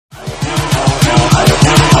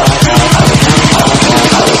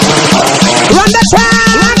Run the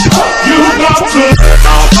track. You got to.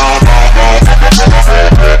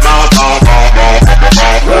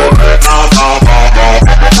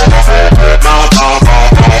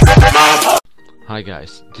 Hi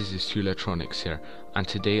guys, this is easteregg here, and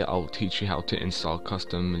today I'll teach you how to install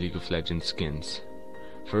custom League of Legends skins.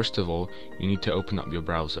 First of all, you need to open up your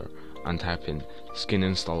browser and type in Skin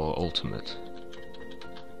Installer Ultimate.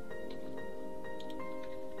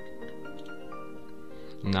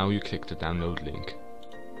 Now you click the download link.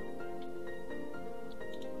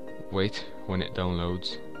 Wait when it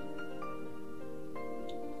downloads.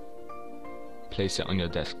 Place it on your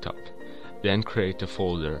desktop. Then create a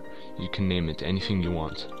folder. You can name it anything you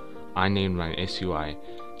want. I named mine SUI.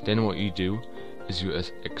 Then what you do is you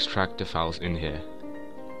extract the files in here.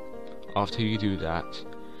 After you do that,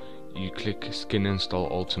 you click Skin Install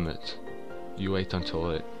Ultimate. You wait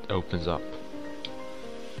until it opens up.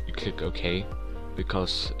 You click OK,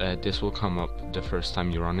 because this will come up the first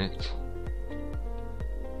time you run it.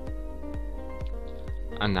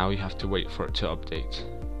 And now you have to wait for it to update.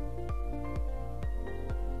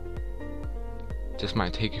 This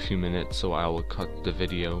might take a few minutes, so I will cut the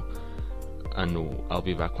video and I'll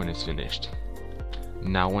be back when it's finished.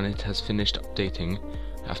 Now when it has finished updating,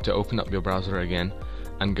 you have to open up your browser again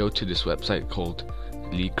and go to this website called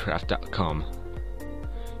leaguecraft.com.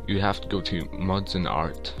 You have to go to mods and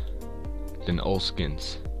art, then all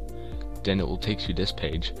skins. Then it will take you this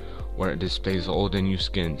page where it displays all the new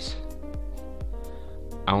skins.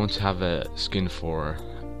 I want to have a skin for,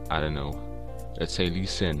 I don't know, let's say Lee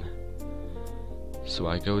Sin. So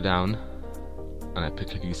I go down and I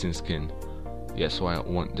pick a Lee Sin skin. Yeah, so I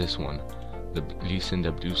want this one, the Lee Sin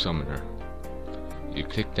the Blue Summoner. You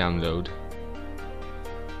click download,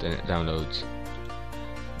 then it downloads.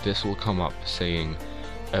 This will come up saying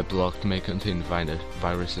a block may contain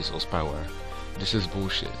viruses or spyware. This is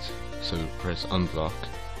bullshit, so press unblock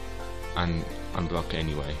and unblock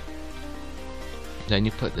anyway. Then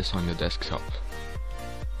you put this on your desktop.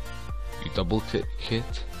 You double click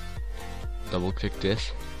it, double click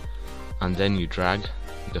this, and then you drag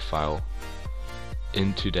the file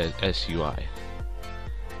into the SUI.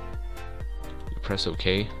 You press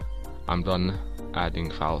OK. I'm done adding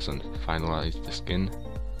files and finalize the skin.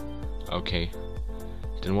 OK.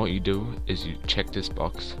 Then what you do is you check this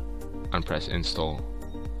box and press install.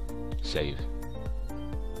 Save.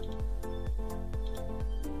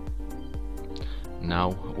 Now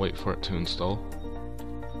wait for it to install.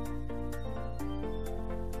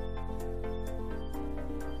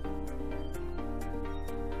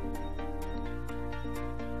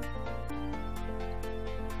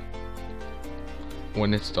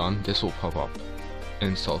 When it's done, this will pop up.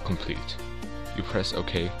 Install complete. You press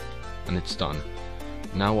OK and it's done.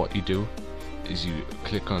 Now what you do is you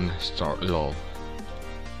click on Start LOL.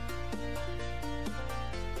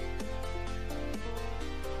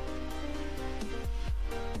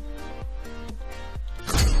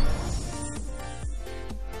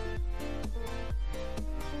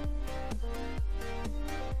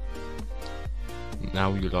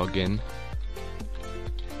 Now you log in.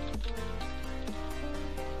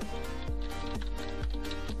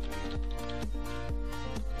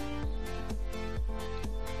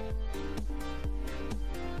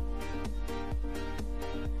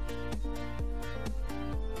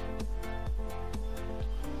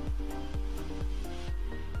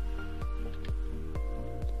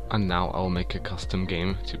 And now I'll make a custom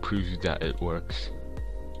game to prove you that it works.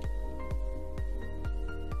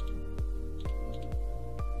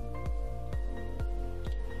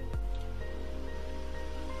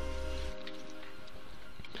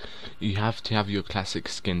 You have to have your classic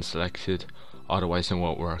skin selected, otherwise it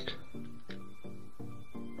won't work.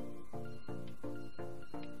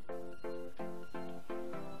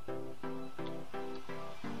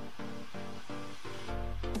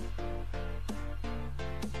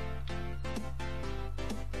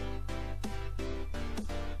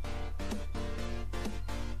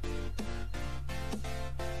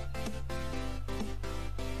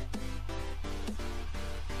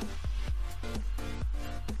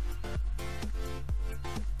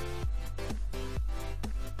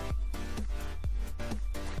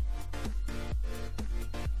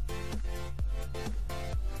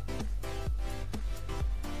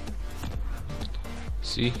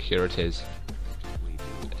 See, here it is.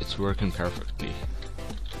 It's working perfectly.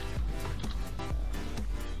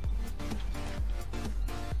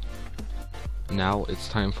 Now it's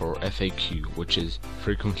time for FAQ, which is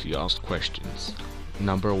frequently asked questions.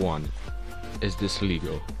 Number 1. Is this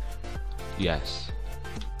legal? Yes.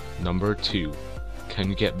 Number 2. Can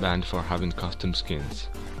you get banned for having custom skins?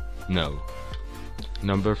 No.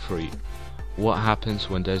 Number 3. what happens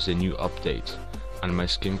when there's a new update and my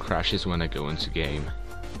skin crashes when I go into game.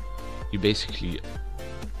 You basically,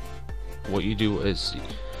 what you do is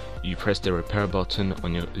you press the repair button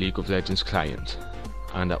on your League of Legends client,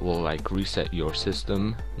 and that will like reset your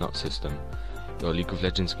your League of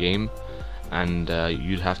Legends game, and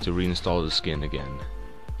you'd have to reinstall the skin again.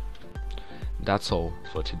 That's all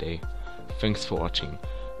for today. Thanks for watching.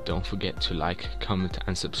 Don't forget to like, comment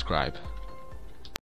and subscribe.